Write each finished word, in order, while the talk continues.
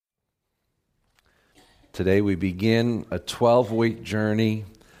Today we begin a 12-week journey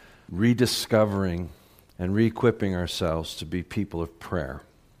rediscovering and re-equipping ourselves to be people of prayer.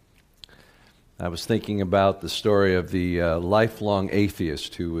 I was thinking about the story of the lifelong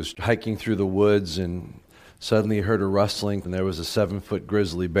atheist who was hiking through the woods and suddenly he heard a rustling and there was a 7-foot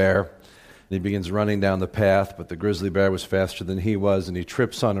grizzly bear. And he begins running down the path, but the grizzly bear was faster than he was and he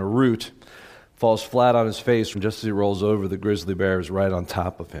trips on a root, falls flat on his face, and just as he rolls over, the grizzly bear is right on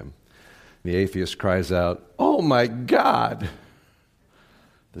top of him. The atheist cries out, "Oh my God!"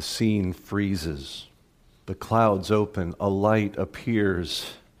 The scene freezes. The clouds open, a light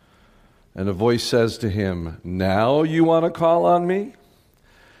appears, and a voice says to him, "Now you want to call on me?"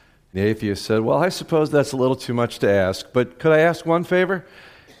 The atheist said, "Well, I suppose that's a little too much to ask, but could I ask one favor?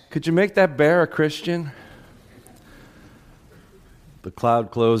 Could you make that bear a Christian?" The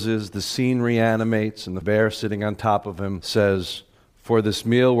cloud closes, the scene reanimates, and the bear sitting on top of him says, "For this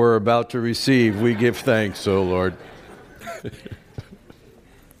meal we're about to receive, we give thanks, O Lord."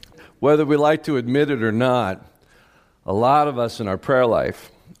 Whether we like to admit it or not, a lot of us in our prayer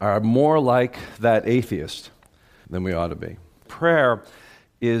life are more like that atheist than we ought to be. Prayer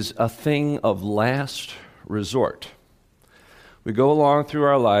is a thing of last resort. We go along through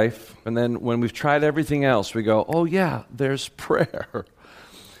our life, and then when we've tried everything else, we go, "Oh yeah, there's prayer."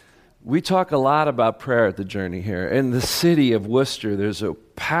 We talk a lot about prayer at the Journey here. In the city of Worcester, there's a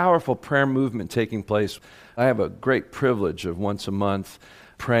powerful prayer movement taking place. I have a great privilege of once a month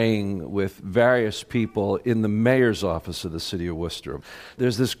praying with various people in the mayor's office of the city of Worcester.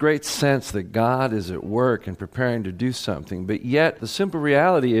 There's this great sense that God is at work and preparing to do something, but yet the simple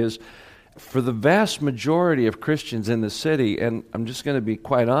reality is, for the vast majority of Christians in the city, and I'm just going to be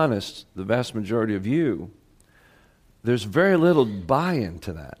quite honest, the vast majority of you, there's very little buy-in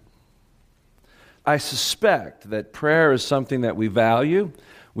to that. I suspect that prayer is something that we value,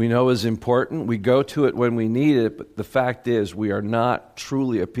 we know is important, we go to it when we need it, but the fact is we are not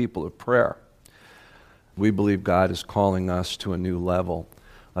truly a people of prayer. We believe God is calling us to a new level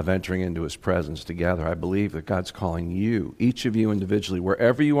of entering into His presence together. I believe that God's calling you, each of you individually,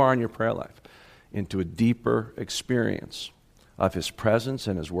 wherever you are in your prayer life, into a deeper experience of His presence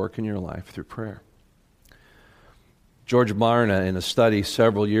and His work in your life through prayer. George Barna, in a study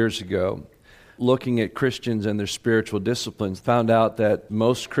several years ago, looking at Christians and their spiritual disciplines, found out that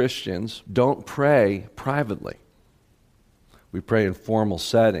most Christians don't pray privately. We pray in formal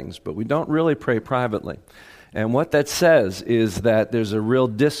settings, but we don't really pray privately. And what that says is that there's a real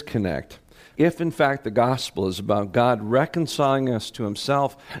disconnect. If, in fact, the gospel is about God reconciling us to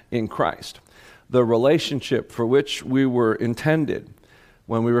Himself in Christ, the relationship for which we were intended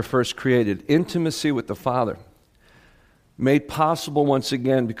when we were first created, intimacy with the Father, made possible once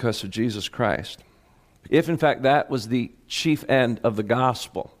again because of Jesus Christ. If, in fact, that was the chief end of the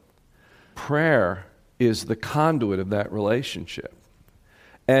gospel, prayer is the conduit of that relationship.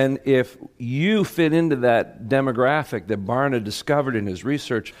 And if you fit into that demographic that Barna discovered in his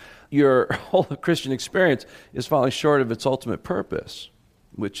research, your whole Christian experience is falling short of its ultimate purpose,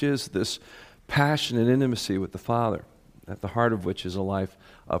 which is this passion and intimacy with the Father, at the heart of which is a life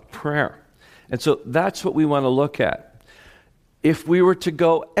of prayer. And so that's what we want to look at. If we were to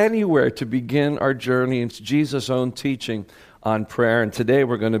go anywhere to begin our journey into Jesus' own teaching on prayer, and today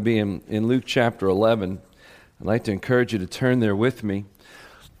we're going to be in Luke chapter 11, I'd like to encourage you to turn there with me.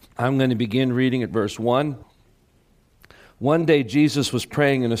 I'm going to begin reading at verse 1. One day Jesus was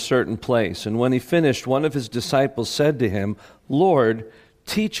praying in a certain place, and when he finished, one of his disciples said to him, "Lord,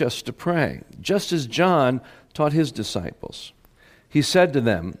 teach us to pray, just as John taught his disciples." He said to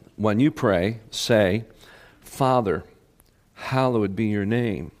them, "When you pray, say, 'Father, hallowed be your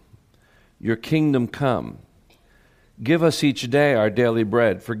name. Your kingdom come. Give us each day our daily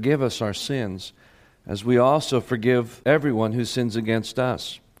bread. Forgive us our sins, as we also forgive everyone who sins against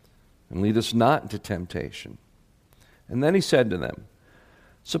us. And lead us not into temptation.'" And then he said to them,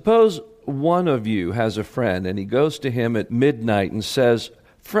 "Suppose one of you has a friend, and he goes to him at midnight and says,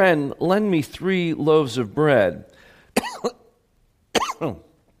 'Friend, lend me 3 loaves of bread.'"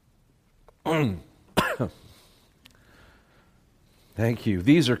 Thank you.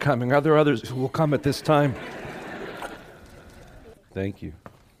 These are coming. Are there others who will come at this time? Thank you.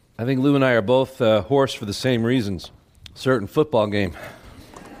 I think Lou and I are both hoarse for the same reasons. Certain football game.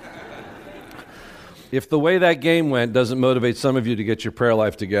 If the way that game went doesn't motivate some of you to get your prayer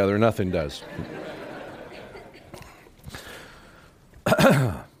life together, nothing does.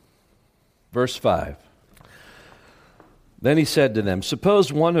 Verse 5. Then he said to them,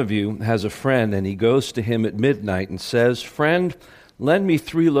 "Suppose one of you has a friend, and he goes to him at midnight and says, 'Friend, lend me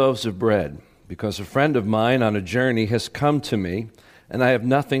 3 loaves of bread, because a friend of mine on a journey has come to me, and I have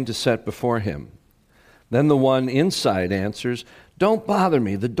nothing to set before him.' Then the one inside answers, "Don't bother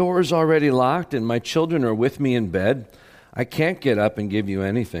me. The door is already locked and my children are with me in bed. I can't get up and give you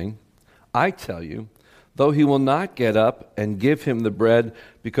anything." I tell you, though he will not get up and give him the bread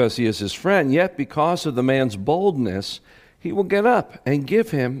because he is his friend, yet because of the man's boldness, he will get up and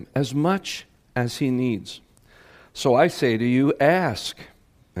give him as much as he needs. So I say to you, ask,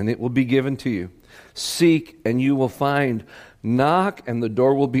 and it will be given to you. Seek, and you will find. Knock, and the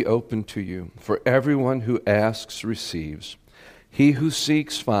door will be opened to you. For everyone who asks receives. He who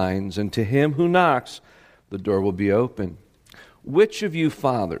seeks finds, and to him who knocks, the door will be open. Which of you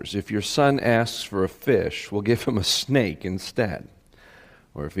fathers, if your son asks for a fish, will give him a snake instead?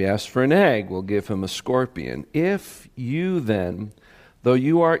 Or if he asks for an egg, will give him a scorpion? If you then, though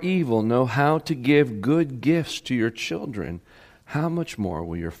you are evil, know how to give good gifts to your children, how much more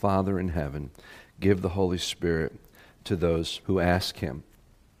will your Father in heaven give the Holy Spirit to those who ask him?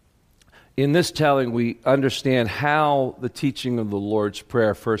 In this telling, we understand how the teaching of the Lord's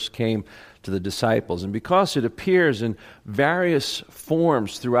Prayer first came to the disciples. And because it appears in various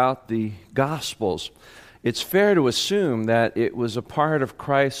forms throughout the Gospels, it's fair to assume that it was a part of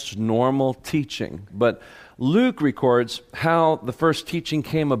Christ's normal teaching. But Luke records how the first teaching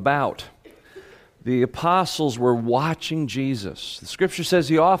came about. The apostles were watching Jesus. The scripture says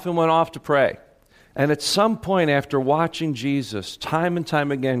he often went off to pray. And at some point after watching Jesus, time and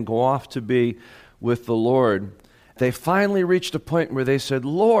time again, go off to be with the Lord, they finally reached a point where they said,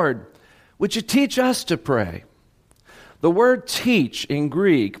 "Lord, would you teach us to pray?" The word teach in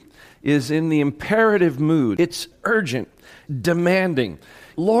Greek is in the imperative mood. It's urgent, demanding.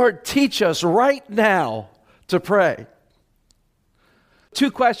 Lord, teach us right now to pray.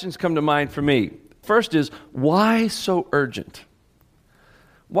 Two questions come to mind for me. First is, why so urgent?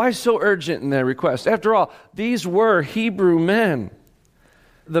 Why so urgent in their request? After all, these were Hebrew men,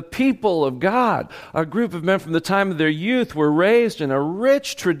 the people of God. A group of men from the time of their youth were raised in a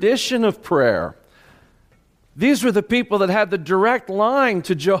rich tradition of prayer. These were the people that had the direct line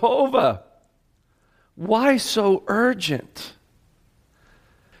to Jehovah. Why so urgent?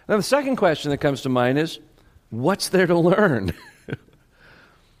 Now, the second question that comes to mind is, what's there to learn?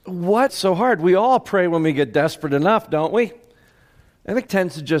 What's so hard? We all pray when we get desperate enough, don't we? And it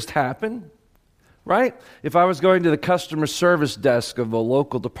tends to just happen, right? If I was going to the customer service desk of a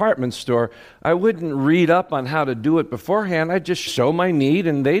local department store, I wouldn't read up on how to do it beforehand. I'd just show my need,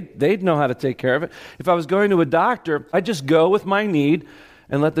 and they'd know how to take care of it. If I was going to a doctor, I'd just go with my need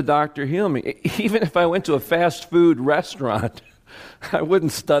and let the doctor heal me. Even if I went to a fast food restaurant, I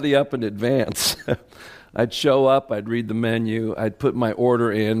wouldn't study up in advance. I'd show up, I'd read the menu, I'd put my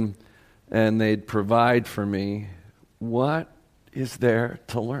order in, and they'd provide for me. What is there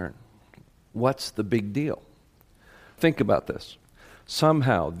to learn? What's the big deal? Think about this.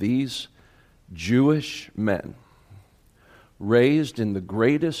 Somehow these Jewish men, raised in the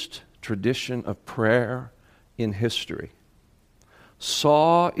greatest tradition of prayer in history,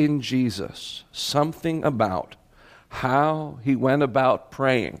 saw in Jesus something about how he went about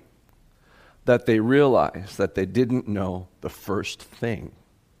praying that they realized that they didn't know the first thing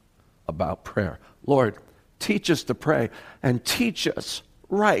about prayer. Lord, teach us to pray, and teach us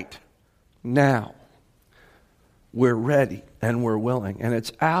right now. We're ready and we're willing. And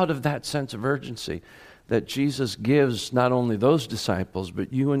it's out of that sense of urgency that Jesus gives not only those disciples,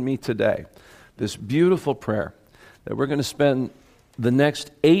 but you and me today, this beautiful prayer that we're going to spend the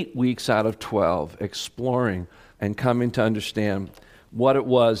next 8 weeks out of 12 exploring and coming to understand what it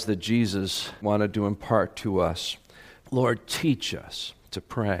was that Jesus wanted to impart to us. Lord, teach us to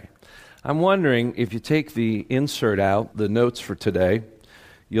pray. I'm wondering if you take the insert out, the notes for today,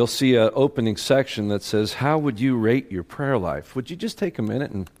 you'll see an opening section that says, how would you rate your prayer life? Would you just take a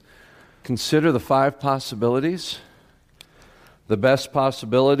minute and consider the 5 possibilities? The best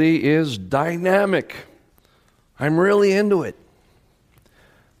possibility is dynamic. I'm really into it.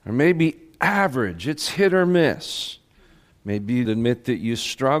 Or maybe average. It's hit or miss. Maybe you'd admit that you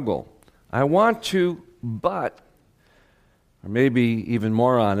struggle. I want to, but. Or maybe even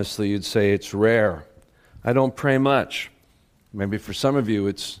more honestly, you'd say it's rare. I don't pray much. Maybe for some of you,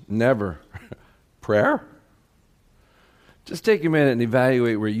 it's never. Prayer? Just take a minute and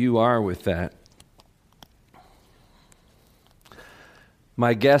evaluate where you are with that.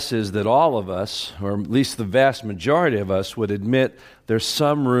 My guess is that all of us, or at least the vast majority of us, would admit there's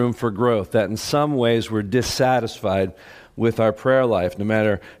some room for growth, that in some ways we're dissatisfied with our prayer life. No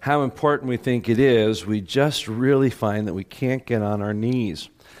matter how important we think it is, we just really find that we can't get on our knees.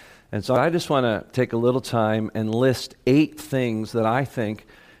 And so I just want to take a little time and list 8 things that I think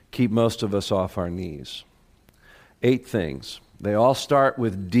keep most of us off our knees. 8 things. They all start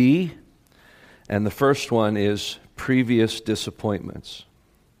with D, And the first one is previous disappointments.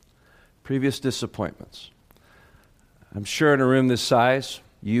 Previous disappointments. I'm sure in a room this size,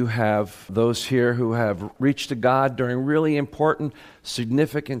 you have those here who have reached to God during really important,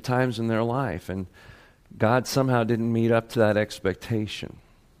 significant times in their life, and God somehow didn't meet up to that expectation.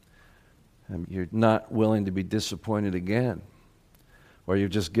 And you're not willing to be disappointed again, or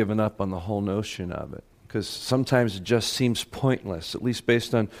you've just given up on the whole notion of it. Because sometimes it just seems pointless, at least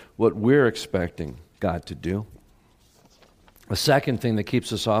based on what we're expecting God to do. The second thing that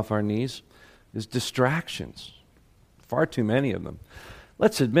keeps us off our knees is distractions. Far too many of them.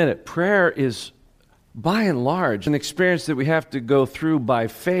 Let's admit it, prayer is, by and large, an experience that we have to go through by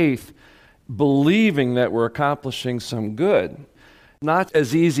faith, believing that we're accomplishing some good. Not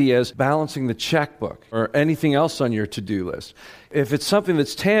as easy as balancing the checkbook or anything else on your to-do list. If it's something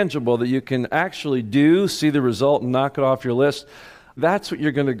that's tangible that you can actually do, see the result, and knock it off your list, that's what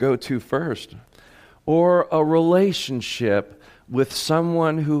you're going to go to first. Or a relationship with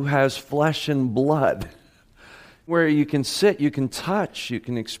someone who has flesh and blood, where you can sit, you can touch, you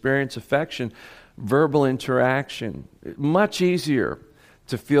can experience affection, verbal interaction. Much easier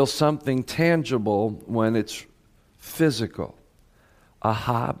to feel something tangible when it's physical. A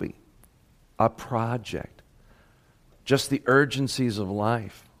hobby, a project, just the urgencies of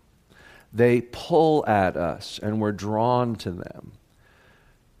life. They pull at us and we're drawn to them.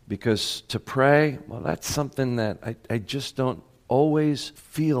 Because to pray, well, that's something that I just don't always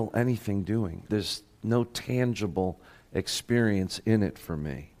feel anything doing. There's no tangible experience in it for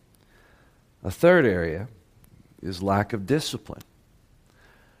me. A third area is lack of discipline.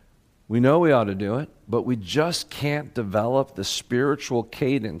 We know we ought to do it, but we just can't develop the spiritual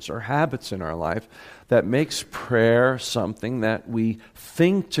cadence or habits in our life that makes prayer something that we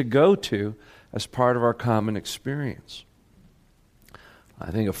think to go to as part of our common experience.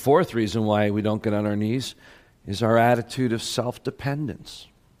 I think a fourth reason why we don't get on our knees is our attitude of self-dependence.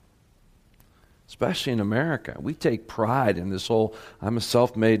 Especially in America. We take pride in this whole, I'm a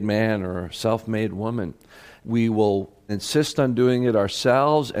self-made man or a self-made woman. We will insist on doing it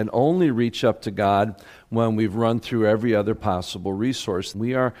ourselves and only reach up to God when we've run through every other possible resource.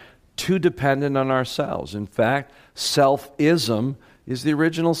 We are too dependent on ourselves. In fact, self-ism is the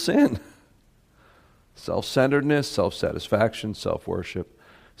original sin. Self-centeredness, self-satisfaction, self-worship,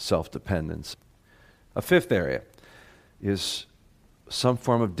 self-dependence. A fifth area is some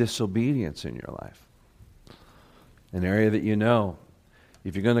form of disobedience in your life. An area that you know,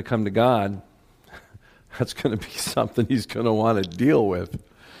 if you're going to come to God, that's going to be something He's going to want to deal with,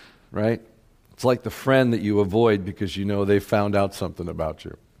 right? It's like the friend that you avoid because you know they found out something about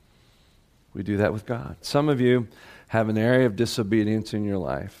you. We do that with God. Some of you have an area of disobedience in your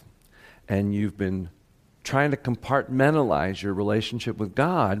life, and you've been trying to compartmentalize your relationship with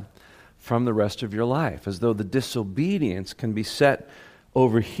God from the rest of your life, as though the disobedience can be set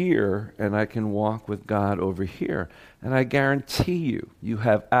over here and I can walk with God over here. And I guarantee you, you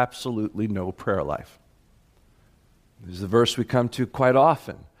have absolutely no prayer life. This is the verse we come to quite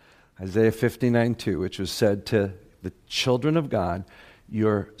often, Isaiah 59:2, which was said to the children of God,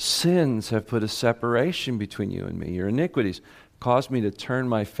 your sins have put a separation between you and me. Your iniquities caused me to turn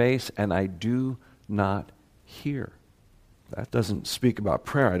my face, and I do not hear. That doesn't speak about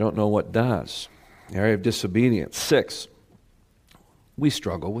prayer. I don't know what does. Area of disobedience. 6, we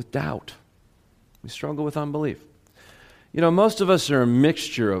struggle with doubt. We struggle with unbelief. You know, most of us are a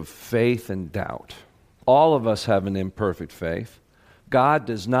mixture of faith and doubt. All of us have an imperfect faith. God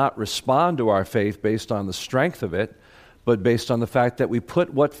does not respond to our faith based on the strength of it, but based on the fact that we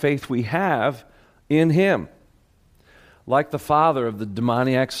put what faith we have in Him. Like the father of the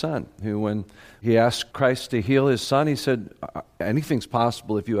demoniac son, who when he asked Christ to heal his son, he said, anything's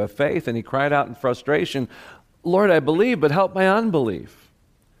possible if you have faith. And he cried out in frustration, Lord, I believe, but help my unbelief.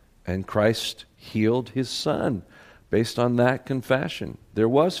 And Christ healed his son based on that confession. There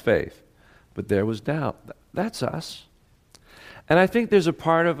was faith, but there was doubt. That's us. And I think there's a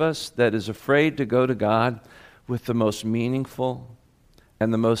part of us that is afraid to go to God with the most meaningful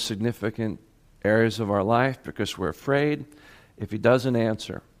and the most significant areas of our life because we're afraid if He doesn't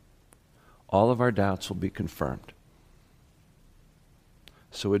answer, all of our doubts will be confirmed.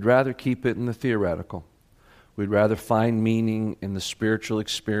 So we'd rather keep it in the theoretical. We'd rather find meaning in the spiritual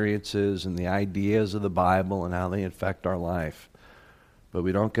experiences and the ideas of the Bible and how they affect our life. But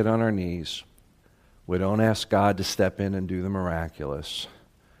we don't get on our knees. We don't ask God to step in and do the miraculous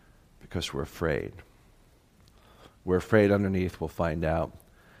because we're afraid. We're afraid underneath we'll find out.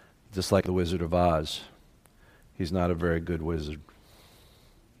 Just like the Wizard of Oz, he's not a very good wizard.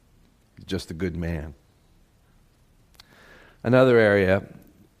 He's just a good man. Another area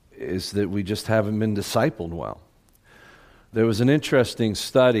is that we just haven't been discipled well. There was an interesting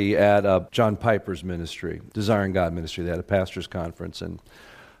study at John Piper's ministry, Desiring God ministry. They had a pastor's conference, and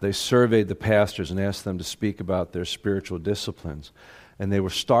they surveyed the pastors and asked them to speak about their spiritual disciplines. And they were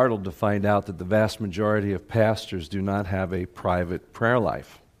startled to find out that the vast majority of pastors do not have a private prayer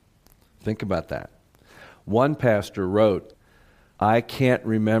life. Think about that. One pastor wrote, "I can't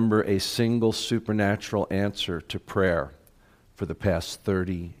remember a single supernatural answer to prayer for the past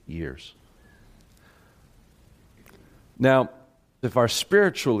 30 years." Now, if our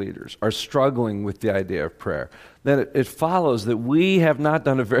spiritual leaders are struggling with the idea of prayer, then it follows that we have not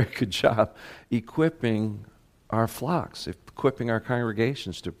done a very good job equipping our flocks, equipping our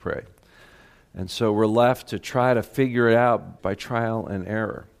congregations to pray. And so we're left to try to figure it out by trial and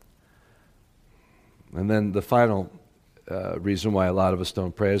error. And then the final reason why a lot of us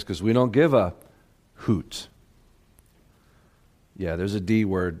don't pray is because we don't give a hoot. Yeah, there's a D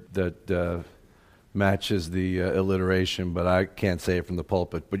word that matches the alliteration, but I can't say it from the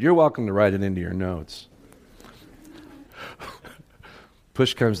pulpit. But you're welcome to write it into your notes.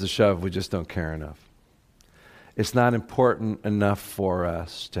 Push comes to shove, we just don't care enough. It's not important enough for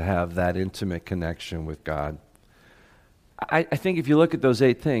us to have that intimate connection with God. I think if you look at those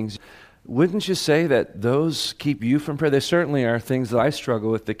 8 things, wouldn't you say that those keep you from prayer? They certainly are things that I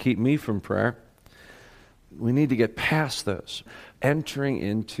struggle with that keep me from prayer. We need to get past those, entering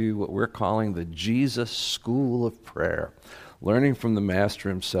into what we're calling the Jesus School of Prayer, learning from the Master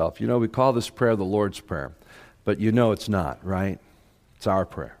himself. You know, we call this prayer the Lord's Prayer, but you know it's not, right? It's our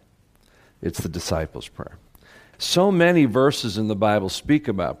prayer. It's the disciples' prayer. So many verses in the Bible speak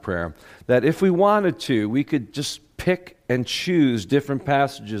about prayer that if we wanted to, we could just pick and choose different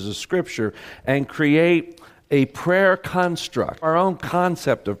passages of Scripture and create a prayer construct, our own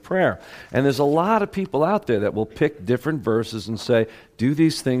concept of prayer. And there's a lot of people out there that will pick different verses and say, do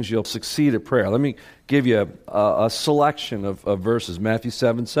these things, you'll succeed at prayer. Let me give you a selection of verses. Matthew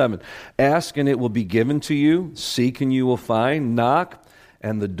 7:7. Ask and it will be given to you. Seek and you will find. Knock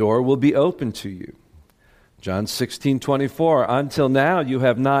and the door will be open to you. John 16:24. Until now you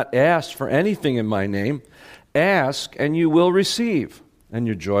have not asked for anything in my name. Ask and you will receive, and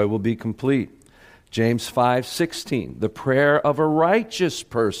your joy will be complete. James 5:16, the prayer of a righteous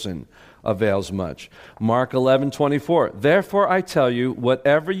person avails much. Mark 11:24, therefore I tell you,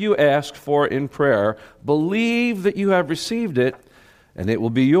 whatever you ask for in prayer, believe that you have received it, and it will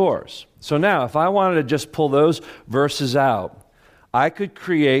be yours. So now, if I wanted to just pull those verses out, I could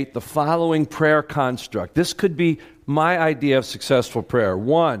create the following prayer construct. This could be my idea of successful prayer.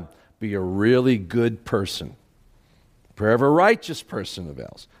 1, be a really good person. Prayer of a righteous person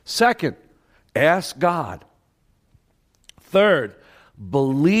avails. 2, ask God. 3,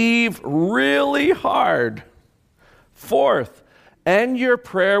 believe really hard. 4, end your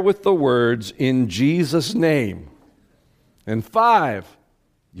prayer with the words, in Jesus' name. And 5,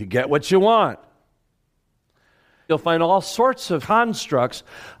 you get what you want. You'll find all sorts of constructs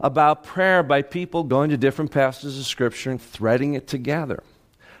about prayer by people going to different passages of Scripture and threading it together.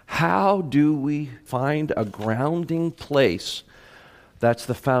 How do we find a grounding place that's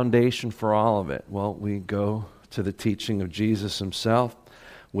the foundation for all of it? Well, we go to the teaching of Jesus himself,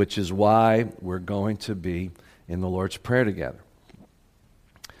 which is why we're going to be in the Lord's Prayer together.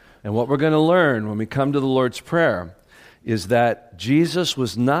 And what we're going to learn when we come to the Lord's Prayer is that Jesus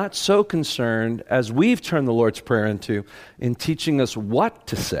was not so concerned, as we've turned the Lord's Prayer into, in teaching us what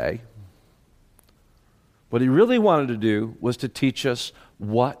to say. What he really wanted to do was to teach us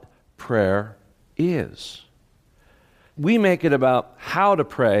what prayer is. We make it about how to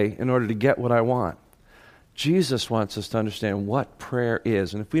pray in order to get what I want. Jesus wants us to understand what prayer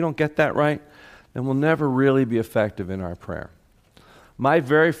is. And if we don't get that right, then we'll never really be effective in our prayer. My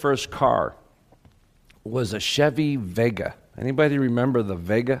very first car was a Chevy Vega. Anybody remember the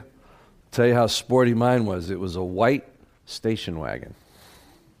Vega? I'll tell you how sporty mine was. It was a white station wagon.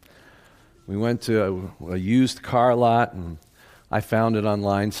 We went to a used car lot, and I found it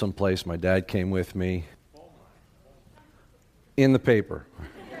online someplace. My dad came with me. In the paper.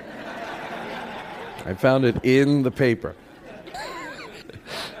 I found it in the paper.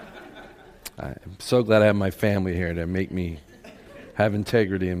 I'm so glad I have my family here to make me have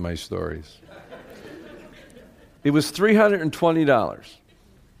integrity in my stories. It was $320.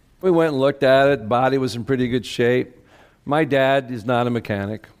 We went and looked at it. Body was in pretty good shape. My dad is not a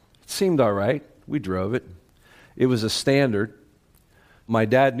mechanic. It seemed all right. We drove it. It was a Standard. My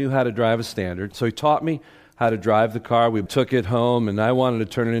dad knew how to drive a Standard, so he taught me how to drive the car. We took it home, and I wanted to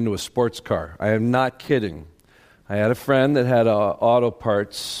turn it into a sports car. I am not kidding. I had a friend that had an auto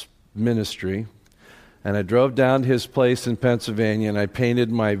parts ministry, And I drove down to his place in Pennsylvania, and I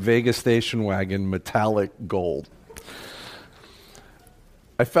painted my Vegas station wagon metallic gold.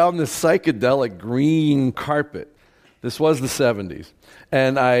 I found this psychedelic green carpet. This was the 70s.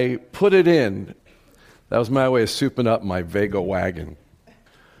 And I put it in. That was my way of souping up my Vega wagon.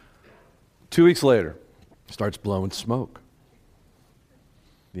 2 weeks later, it starts blowing smoke.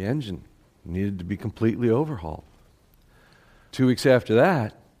 The engine needed to be completely overhauled. 2 weeks after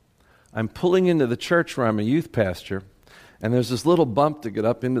that, I'm pulling into the church where I'm a youth pastor, and there's this little bump to get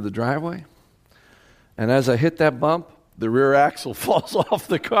up into the driveway. And as I hit that bump, the rear axle falls off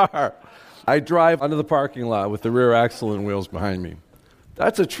the car. I drive onto the parking lot with the rear axle and wheels behind me.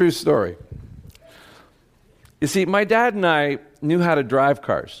 That's a true story. You see, my dad and I knew how to drive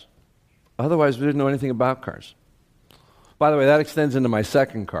cars. Otherwise, we didn't know anything about cars. By the way, that extends into my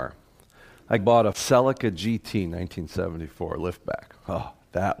second car. I bought a Celica GT 1974 liftback. Oh,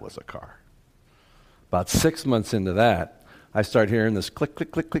 that was a car. About 6 months into that, I start hearing this click,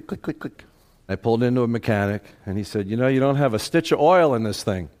 click, click, click, click, click, click. I pulled into a mechanic, and he said, you know, you don't have a stitch of oil in this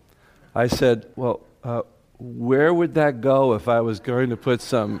thing. I said, well, where would that go if I was going to put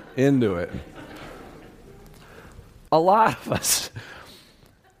some into it? A lot of us,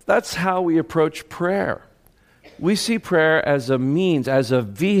 that's how we approach prayer. We see prayer as a means, as a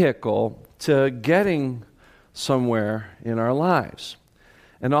vehicle to getting somewhere in our lives.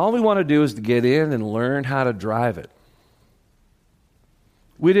 And all we want to do is to get in and learn how to drive it.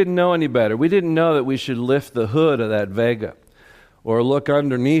 We didn't know any better. We didn't know that we should lift the hood of that Vega or look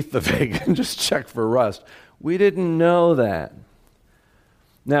underneath the Vega and just check for rust. We didn't know that.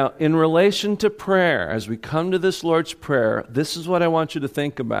 Now, in relation to prayer, as we come to this Lord's Prayer, this is what I want you to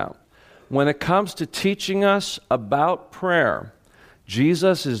think about. When it comes to teaching us about prayer,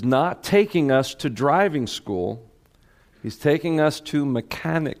 Jesus is not taking us to driving school. He's taking us to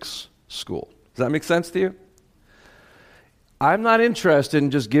mechanics school. Does that make sense to you? I'm not interested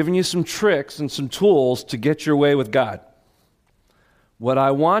in just giving you some tricks and some tools to get your way with God. What I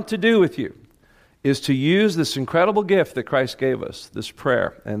want to do with you is to use this incredible gift that Christ gave us, this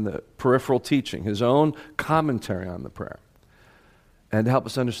prayer and the peripheral teaching, his own commentary on the prayer, and to help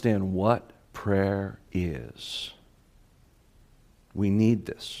us understand what prayer is. We need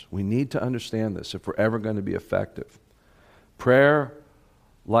this. We need to understand this if we're ever going to be effective. Prayer,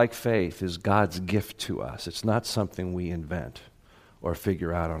 like faith, is God's gift to us. It's not something we invent or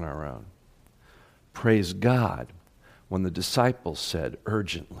figure out on our own. Praise God, when the disciples said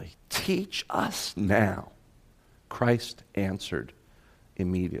urgently, teach us now, Christ answered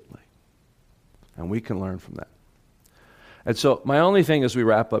immediately. And we can learn from that. And so my only thing as we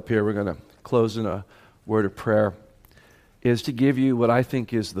wrap up here, we're going to close in a word of prayer, is to give you what I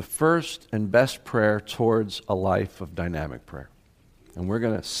think is the first and best prayer towards a life of dynamic prayer. And we're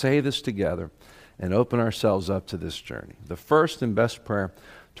going to say this together and open ourselves up to this journey. The first and best prayer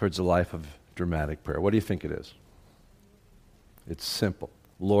towards a life of dramatic prayer. What do you think it is? It's simple.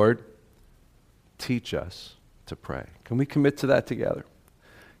 Lord, teach us to pray. Can we commit to that together?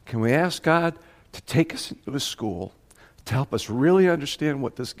 Can we ask God to take us into a school to help us really understand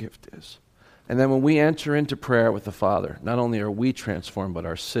what this gift is? And then when we enter into prayer with the Father, not only are we transformed, but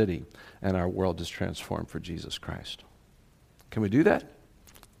our city and our world is transformed for Jesus Christ. Can we do that?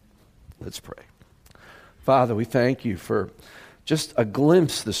 Let's pray. Father, we thank you for just a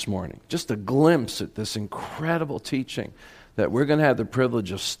glimpse this morning, just a glimpse at this incredible teaching that we're going to have the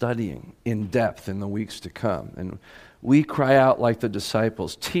privilege of studying in depth in the weeks to come. And we cry out like the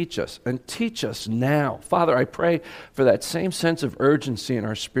disciples, teach us, and teach us now. Father, I pray for that same sense of urgency in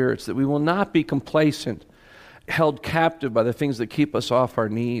our spirits, that we will not be complacent, held captive by the things that keep us off our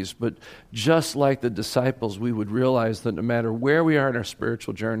knees, but just like the disciples, we would realize that no matter where we are in our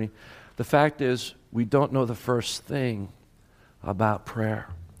spiritual journey, the fact is we don't know the first thing about prayer.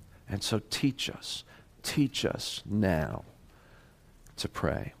 And so teach us now to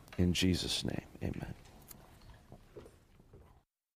pray. In Jesus' name, amen.